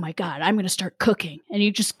like, oh my God, I'm going to start cooking. And you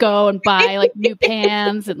just go and buy like new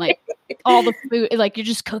pans and like all the food, like you're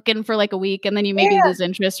just cooking for like a week and then you maybe lose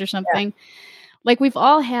interest or something. Like we've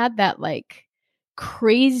all had that like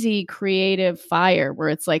crazy creative fire where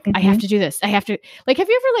it's like, I have to do this. I have to, like, have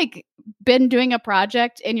you ever like been doing a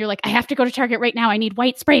project and you're like, I have to go to Target right now. I need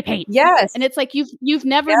white spray paint. Yes. And it's like, you've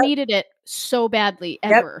never needed it so badly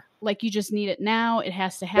ever. Like you just need it now. It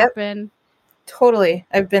has to happen. Totally.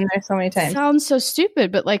 I've been there so many times. Sounds so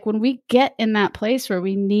stupid, but like when we get in that place where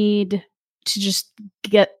we need to just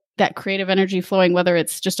get that creative energy flowing, whether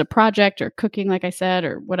it's just a project or cooking, like I said,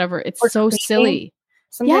 or whatever, it's so silly.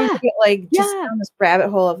 Sometimes you get like just down this rabbit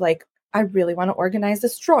hole of like, I really want to organize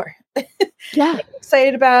this drawer. Like,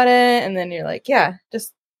 excited about it. And then you're like,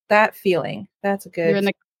 just that feeling. That's a good. You're in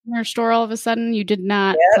the corner store all of a sudden. You did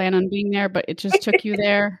not plan on being there, but it just took you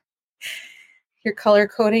there. You're color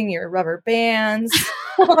coding your rubber bands.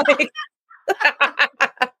 Like,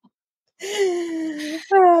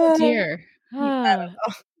 oh dear.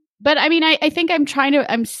 But I mean, I think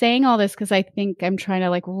I'm saying all this because I think I'm trying to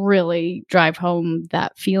like really drive home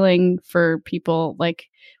that feeling for people. Like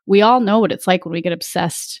we all know what it's like when we get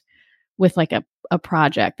obsessed with like a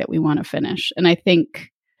project that we want to finish. And I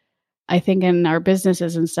think in our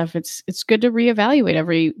businesses and stuff, it's good to reevaluate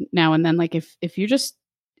every now and then. Like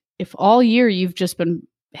if all year you've just been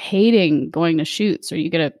hating going to shoots or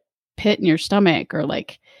you get a pit in your stomach or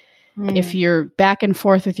like if you're back and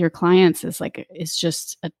forth with your clients it's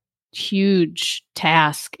just a huge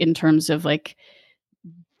task in terms of like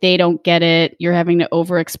they don't get it, you're having to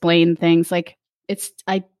over explain things. Like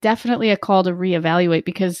I definitely a call to reevaluate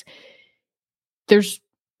because there's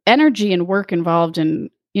energy and work involved in,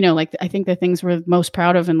 like I think the things we're most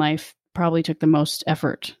proud of in life probably took the most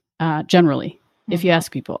effort generally. If you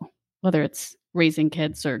ask people, whether it's raising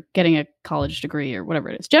kids or getting a college degree or whatever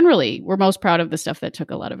it is, generally we're most proud of the stuff that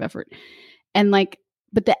took a lot of effort. And like,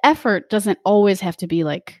 but the effort doesn't always have to be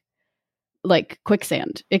like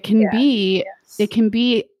quicksand. It can be, it can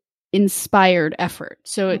be inspired effort.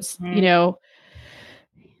 So it's,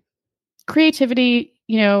 creativity,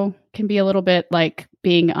 can be a little bit like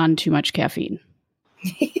being on too much caffeine.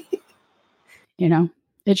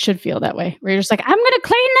 It should feel that way where you're just like, I'm going to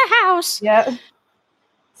clean the house. Yeah.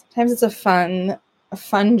 Sometimes it's a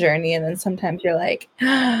fun journey. And then sometimes you're like,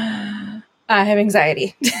 I have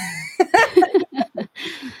anxiety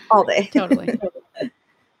all day. Totally.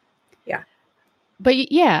 Yeah. But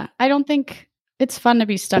I don't think it's fun to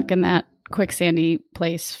be stuck in that quicksandy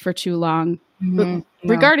place for too long.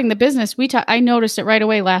 Regarding the business, I noticed it right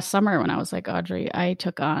away last summer when I was like, Audrey, I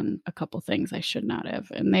took on a couple things I should not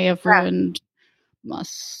have. And they have ruined my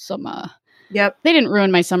summer. Yep. They didn't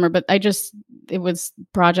ruin my summer, but it was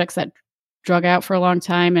projects that drug out for a long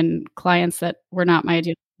time and clients that were not my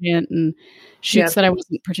ideal client and shoots that I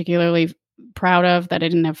wasn't particularly proud of, that I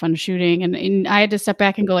didn't have fun shooting. And I had to step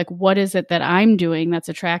back and go like, what is it that I'm doing that's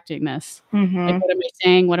attracting this? Like, what am I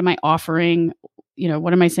saying? What am I offering?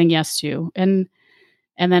 What am I saying yes to? And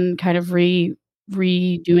then kind of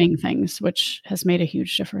redoing things, which has made a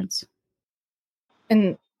huge difference.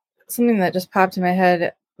 And something that just popped in my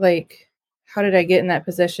head, like, how did I get in that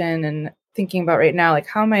position? And thinking about right now, like,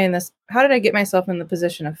 how did I get myself in the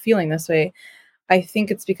position of feeling this way? I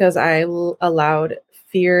think it's because I allowed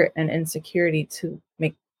fear and insecurity to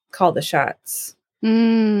call the shots.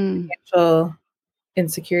 Financial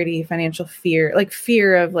insecurity, financial fear, like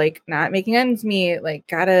fear of like not making ends meet, like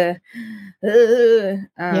gotta, and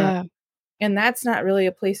that's not really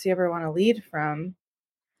a place you ever want to lead from.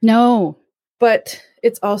 No. But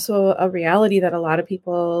it's also a reality that a lot of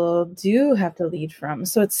people do have to lead from.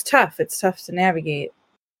 So it's tough. It's tough to navigate.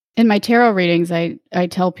 In my tarot readings, I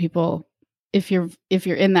tell people if you're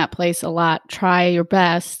in that place a lot, try your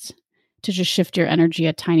best to just shift your energy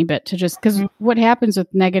a tiny bit to just, because what happens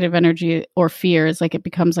with negative energy or fear is like it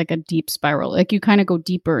becomes like a deep spiral. Like you kind of go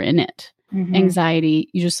deeper in it. Anxiety,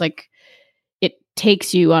 you just like, it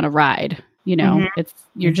takes you on a ride,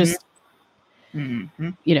 you're just,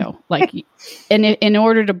 like, and in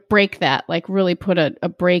order to break that, like really put a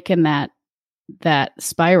break in that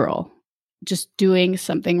spiral, just doing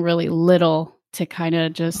something really little to kind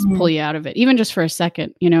of just pull you out of it, even just for a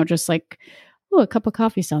second, just like, oh, a cup of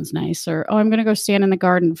coffee sounds nice, or, oh, I'm going to go stand in the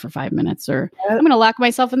garden for 5 minutes, or I'm going to lock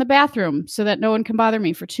myself in the bathroom so that no one can bother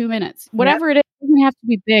me for 2 minutes. Whatever it is, it doesn't have to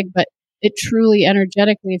be big, but it truly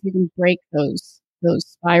energetically, if you can break those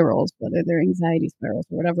spirals, whether they're anxiety spirals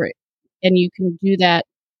or whatever, and you can do that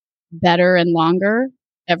better and longer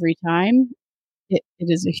every time, it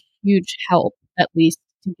is a huge help, at least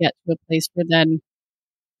to get to a place where then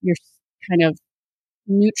you're kind of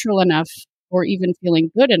neutral enough or even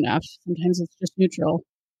feeling good enough, sometimes it's just neutral,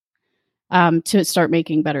 to start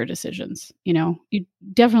making better decisions. You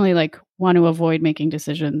definitely like want to avoid making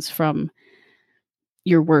decisions from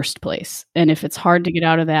your worst place. And if it's hard to get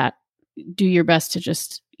out of that, do your best to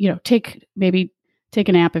just, maybe take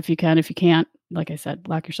a nap if you can. If you can't, like I said,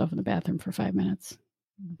 lock yourself in the bathroom for 5 minutes,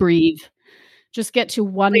 breathe, just get to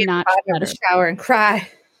one Lay in the notch bottom of better. the shower and cry.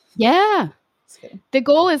 Yeah. The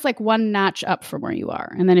goal is like one notch up from where you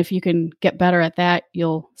are. And then if you can get better at that,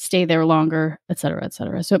 you'll stay there longer, et cetera, et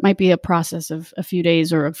cetera. So it might be a process of a few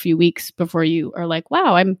days or a few weeks before you are like,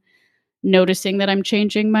 wow, I'm noticing that I'm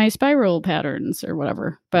changing my spiral patterns or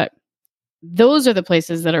whatever. But those are the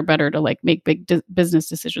places that are better to like make big business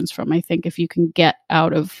decisions from. I think if you can get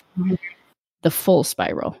out of the full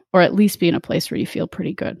spiral, or at least be in a place where you feel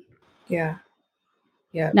pretty good. Yeah.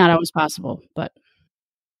 Yeah. Not always possible, but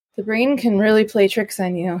the brain can really play tricks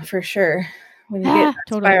on you for sure when you get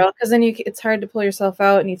totally. spiral, because then it's hard to pull yourself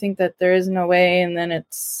out and you think that there is no way, and then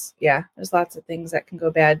there's lots of things that can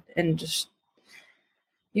go bad, and just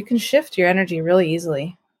you can shift your energy really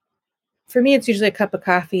easily. For me, it's usually a cup of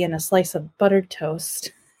coffee and a slice of buttered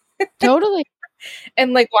toast. Totally.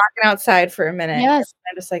 And like walking outside for a minute. Yes.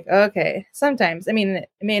 I'm just like, okay. Sometimes, I mean, it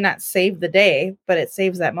may not save the day, but it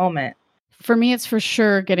saves that moment. For me, it's for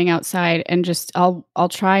sure getting outside and just I'll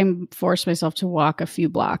try and force myself to walk a few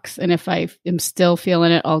blocks. And if I am still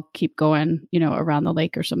feeling it, I'll keep going, around the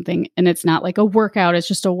lake or something. And it's not like a workout, it's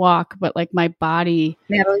just a walk, but like my body,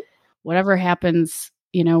 Natalie, whatever happens,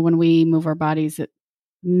 when we move our bodies, it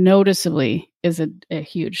noticeably is a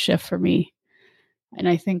huge shift for me. And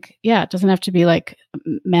I think, it doesn't have to be like a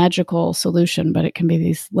magical solution, but it can be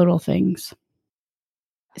these little things.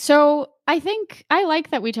 So I think I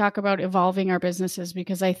like that we talk about evolving our businesses,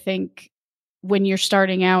 because I think when you're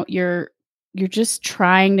starting out, you're just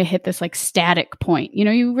trying to hit this like static point.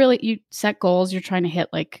 You set goals, you're trying to hit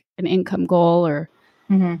like an income goal or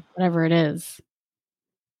whatever it is.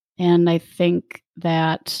 And I think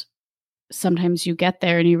that sometimes you get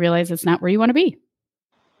there and you realize it's not where you want to be.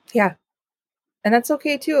 Yeah. And that's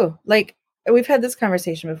okay too. Like we've had this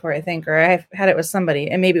conversation before, I think, or I've had it with somebody,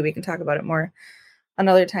 and maybe we can talk about it more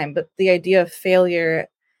another time. But the idea of failure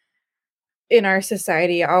in our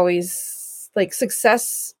society, always like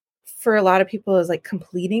success for a lot of people is like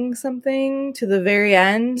completing something to the very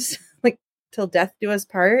end, like till death do us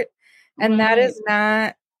part. And that is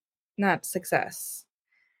not success.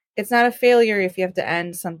 It's not a failure if you have to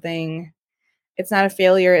end something. It's not a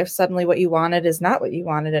failure if suddenly what you wanted is not what you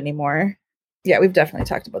wanted anymore. Yeah, we've definitely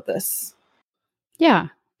talked about this. Yeah.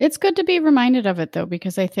 It's good to be reminded of it though,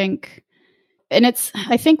 because I think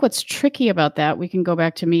what's tricky about that, we can go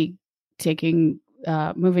back to me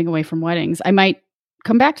moving away from weddings. I might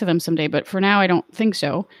come back to them someday, but for now, I don't think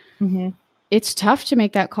so. Mm-hmm. It's tough to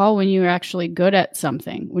make that call when you're actually good at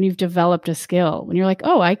something, when you've developed a skill, when you're like,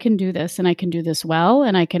 oh, I can do this and I can do this well,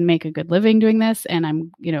 and I can make a good living doing this. And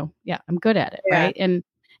I'm, I'm good at it. Yeah. Right. And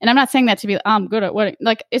I'm not saying that to be, I'm good at what,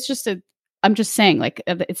 like, it's just I'm just saying like,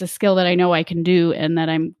 it's a skill that I know I can do and that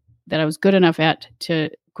I was good enough at to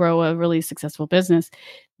grow a really successful business.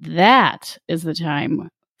 That is the time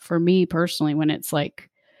for me personally when it's like,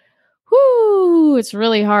 whoo, it's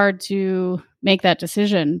really hard to make that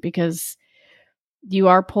decision, because you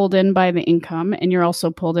are pulled in by the income and you're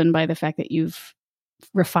also pulled in by the fact that you've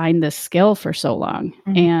refined this skill for so long.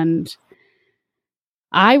 Mm-hmm. And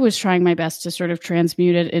I was trying my best to sort of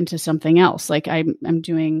transmute it into something else. Like I'm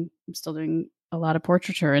still doing a lot of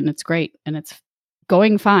portraiture, and it's great and it's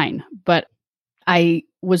going fine. But I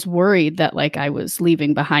was worried that like I was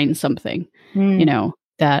leaving behind something,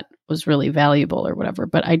 that was really valuable or whatever.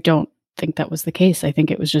 But I don't think that was the case. I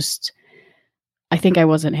think it was just, I think I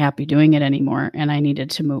wasn't happy doing it anymore and I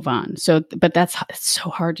needed to move on. So, but it's so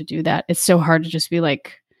hard to do that. It's so hard to just be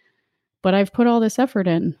like, but I've put all this effort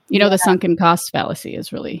in. The sunken cost fallacy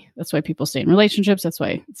is really, that's why people stay in relationships. That's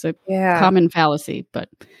why it's a common fallacy, but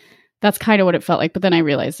that's kind of what it felt like. But then I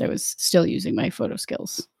realized I was still using my photo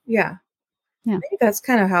skills. Yeah. I think that's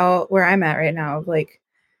kind of where I'm at right now. Like,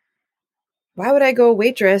 why would I go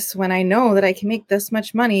waitress when I know that I can make this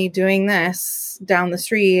much money doing this down the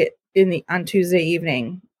street on Tuesday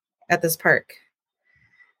evening at this park?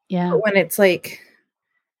 Yeah. But when it's like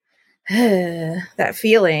that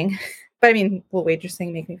feeling, but I mean, will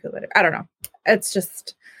waitressing make me feel better? I don't know. It's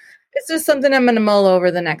just something I'm going to mull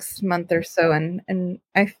over the next month or so. And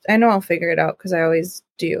I know I'll figure it out, because I always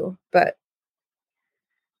do, but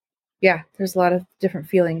yeah, there's a lot of different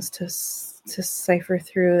feelings to cipher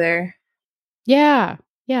through there. Yeah.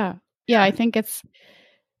 I think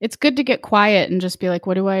it's good to get quiet and just be like,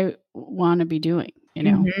 what do I want to be doing?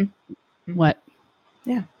 Mm-hmm.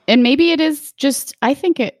 Yeah. And maybe it is just, I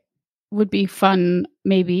think it would be fun,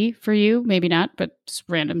 maybe for you, maybe not, but just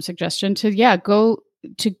random suggestion to,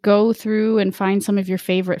 go through and find some of your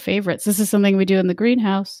favorites. This is something we do in the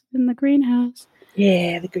greenhouse.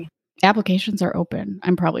 Yeah, the green. Applications are open.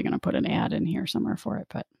 I'm probably going to put an ad in here somewhere for it,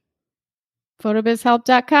 but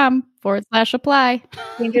photobizhelp.com/apply.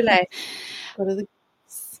 Change your life. Go to the.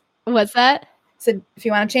 What's that? So if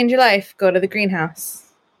you want to change your life, go to the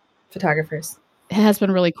greenhouse. Photographers. It has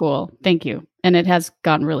been really cool. Thank you. And it has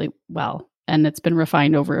gone really well. And it's been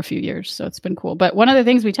refined over a few years. So it's been cool. But one of the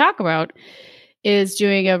things we talk about is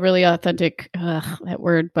doing a really authentic, that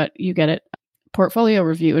word, but you get it, portfolio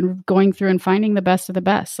review and going through and finding the best of the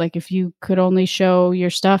best. Like if you could only show your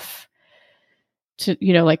stuff to,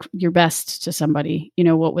 like your best to somebody,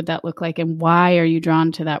 what would that look like? And why are you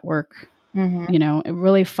drawn to that work? Mm-hmm.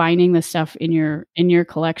 Really finding the stuff in your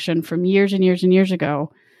collection from years and years and years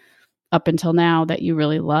ago up until now that you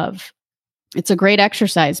really love. It's a great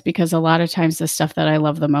exercise because a lot of times the stuff that I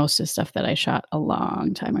love the most is stuff that I shot a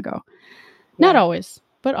long time ago. Yeah. Not always,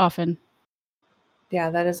 but often. Yeah,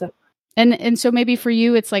 that is and so maybe for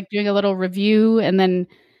you, it's like doing a little review and then,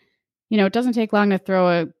 it doesn't take long to throw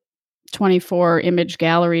a 24 image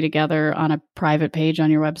gallery together on a private page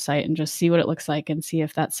on your website and just see what it looks like and see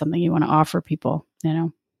if that's something you want to offer people,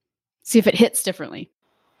 see if it hits differently.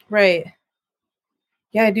 Right.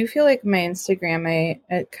 Yeah, I do feel like my Instagram,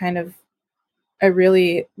 I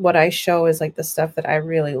really, what I show is like the stuff that I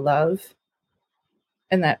really love.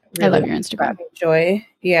 And that really I love your Instagram. Joy.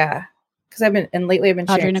 Yeah. Because lately I've been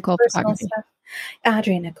sharing Audrey Nicole Photography. Stuff.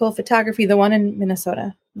 Audrey Nicole Photography, the one in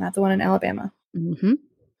Minnesota, not the one in Alabama. Mm-hmm.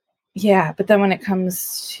 Yeah. But then when it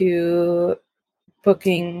comes to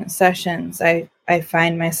booking sessions, I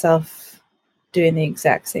find myself doing the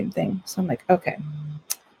exact same thing. So I'm like, okay,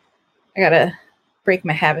 I got to break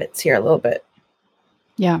my habits here a little bit.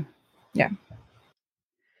 Yeah. Yeah.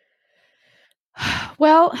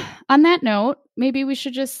 Well, on that note, maybe we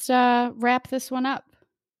should just wrap this one up.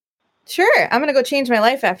 Sure. I'm going to go change my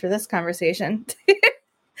life after this conversation.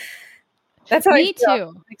 That's how Me I feel.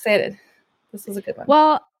 too. I'm excited. This was a good one.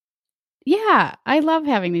 Well, yeah, I love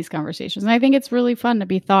having these conversations. And I think it's really fun to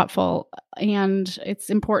be thoughtful. And it's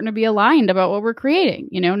important to be aligned about what we're creating,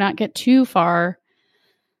 not get too far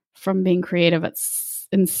from being creative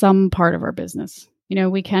in some part of our business.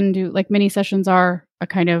 We can do, like, mini sessions are a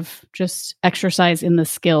kind of just exercise in the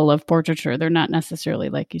skill of portraiture. They're not necessarily,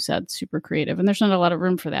 like you said, super creative. And there's not a lot of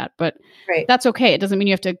room for that. But That's okay. It doesn't mean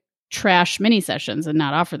you have to trash mini sessions and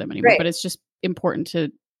not offer them anymore. Right. But it's just important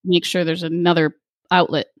to make sure there's another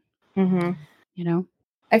outlet. Mm-hmm.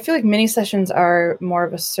 I feel like mini sessions are more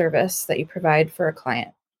of a service that you provide for a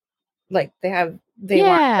client. Like they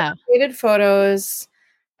want created photos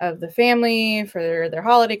of the family for their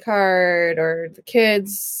holiday card or the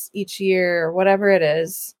kids each year or whatever it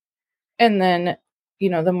is. And then,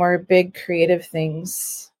 the more big creative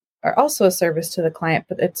things are also a service to the client,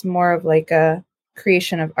 but it's more of like a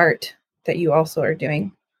creation of art that you also are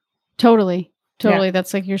doing. Totally. Yeah.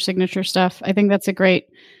 That's like your signature stuff. I think that's a great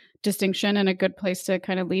distinction and a good place to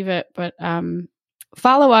kind of leave it. But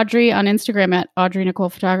follow Audrey on Instagram at Audrey Nicole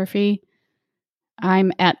Photography.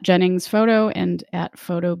 I'm at Jennings Photo and at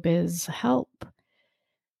PhotoBizHelp.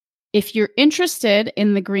 If you're interested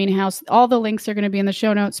in the greenhouse, all the links are going to be in the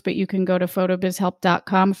show notes, but you can go to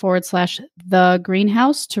photobizhelp.com/the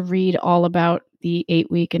greenhouse to read all about the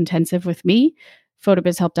 8-week intensive with me,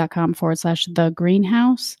 photobizhelp.com/the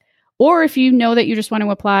greenhouse. Or if you know that you just want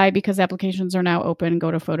to apply because applications are now open,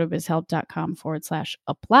 go to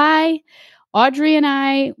photobizhelp.com/apply. Audrey and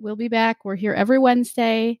I will be back. We're here every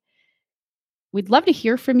Wednesday. We'd love to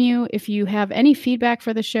hear from you. If you have any feedback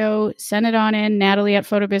for the show, send it on in,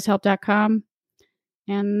 Natalie@photobizhelp.com.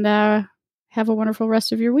 And have a wonderful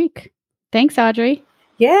rest of your week. Thanks, Audrey.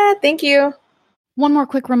 Yeah, thank you. One more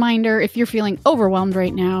quick reminder, if you're feeling overwhelmed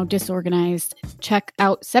right now, disorganized, check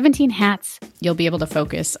out 17 Hats. You'll be able to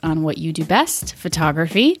focus on what you do best,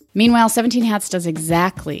 photography. Meanwhile, 17 Hats does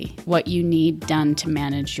exactly what you need done to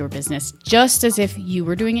manage your business, just as if you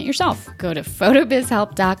were doing it yourself. Go to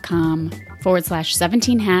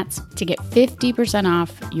photobizhelp.com/17 hats to get 50%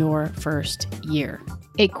 off your first year.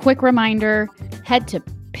 A quick reminder, head to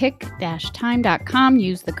pick-time.com,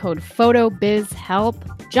 use the code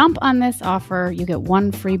PHOTOBIZHELP. Jump on this offer. You get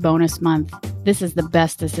 1 free bonus month. This is the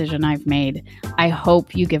best decision I've made. I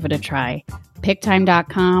hope you give it a try.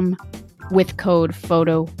 Picktime.com with code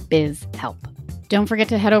PHOTOBIZHELP. Don't forget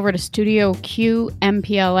to head over to Studio Q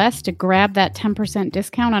MPLS to grab that 10%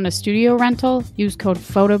 discount on a studio rental. Use code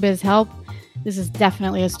PHOTOBIZHELP. This is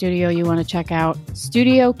definitely a studio you want to check out.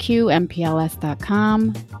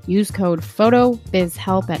 StudioQMPLS.com. Use code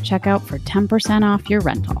PHOTOBIZHELP at checkout for 10% off your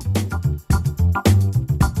rental.